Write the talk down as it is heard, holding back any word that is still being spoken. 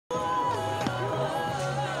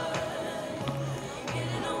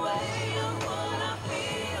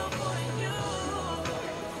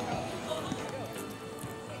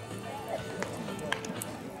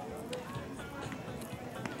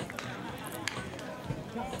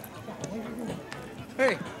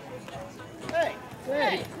Hey. Hey.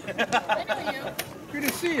 Hey. I know you. Good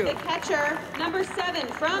to see you. The catcher, number 7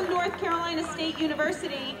 from North Carolina State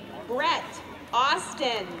University, Brett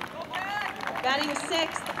Austin. Batting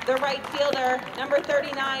 6th, the right fielder, number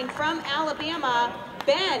 39 from Alabama,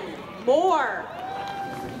 Ben Moore.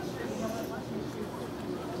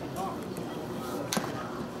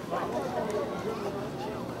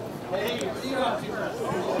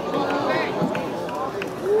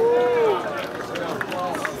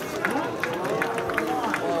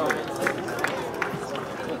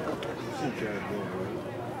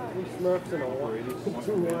 Smurfs and a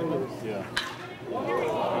 2 liners. Yeah.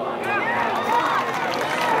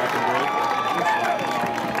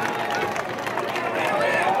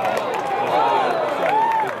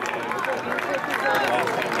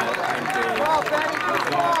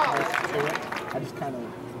 I just kind of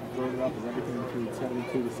wrote it up as everything between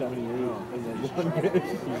 72 to 78, and then one minute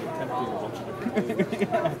he's attempting a bunch of different things.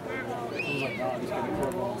 I was like, no, I'm just going to put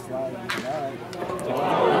it on slide. And he's like,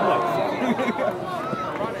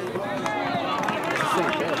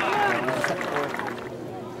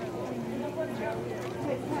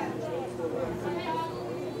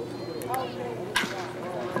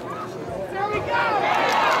 There we go!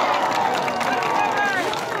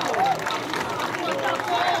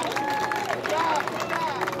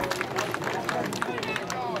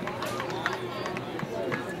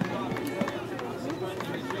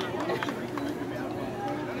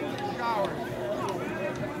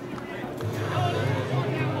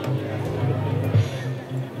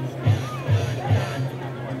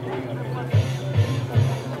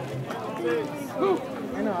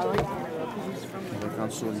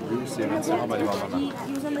 So Lucy and so how about he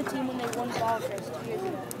was on the team when they won ball first 2 years ago.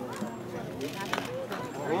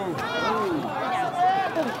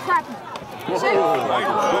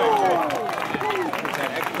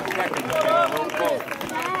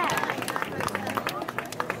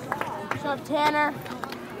 What's up, Tanner?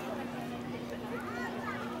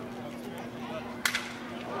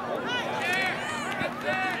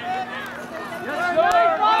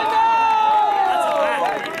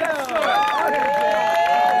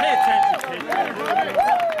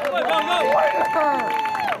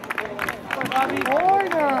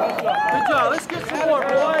 Good job. Let's get some more, boys.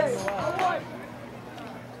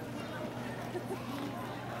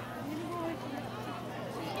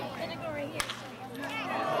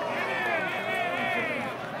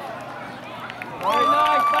 Very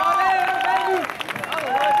nice, Bobby, baby.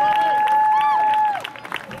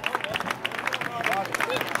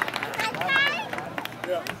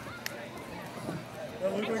 Yeah. That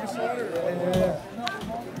look like a slider? Yeah.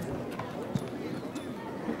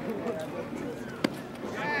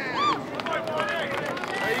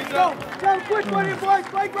 Go, quick, one of you boys,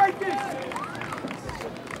 Mike Rankins!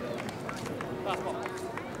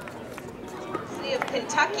 City of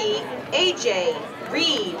Kentucky, AJ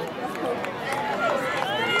Reed.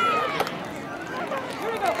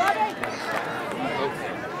 Here we go, Bobby.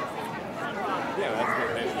 Yeah, that's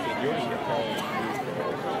what yours are called.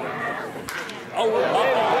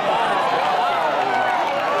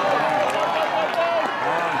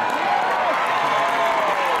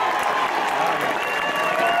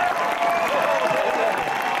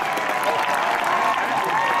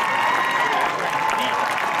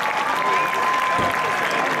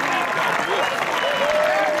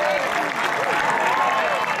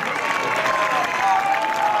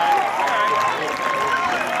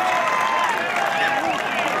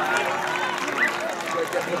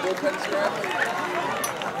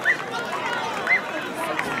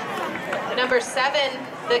 Number 7,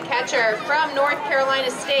 the catcher from North Carolina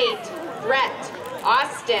State, Brett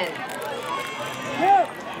Austin.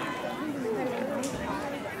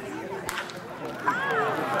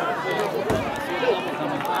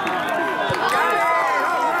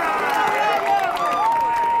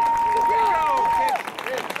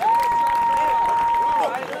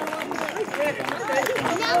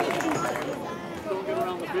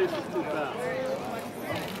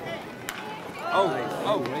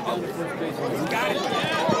 Got it.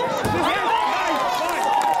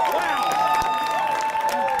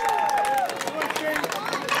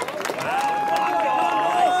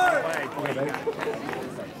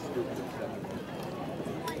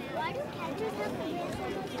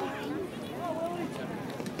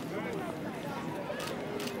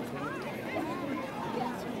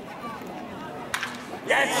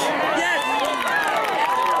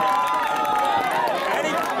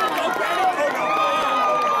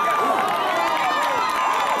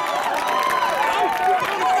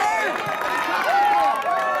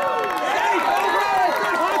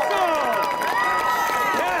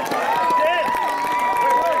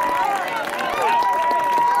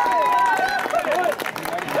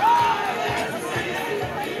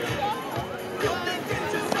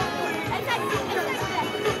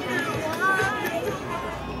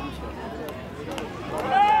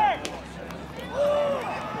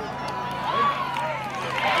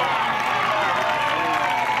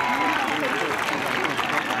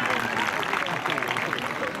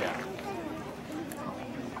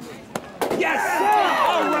 Yes, sir!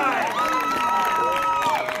 All right!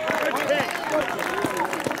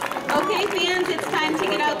 Okay, fans, it's time to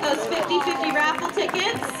get out those 50-50 raffle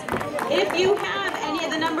tickets. If you have any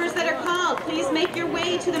of the numbers that are called, please make your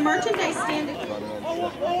way to the merchandise stand.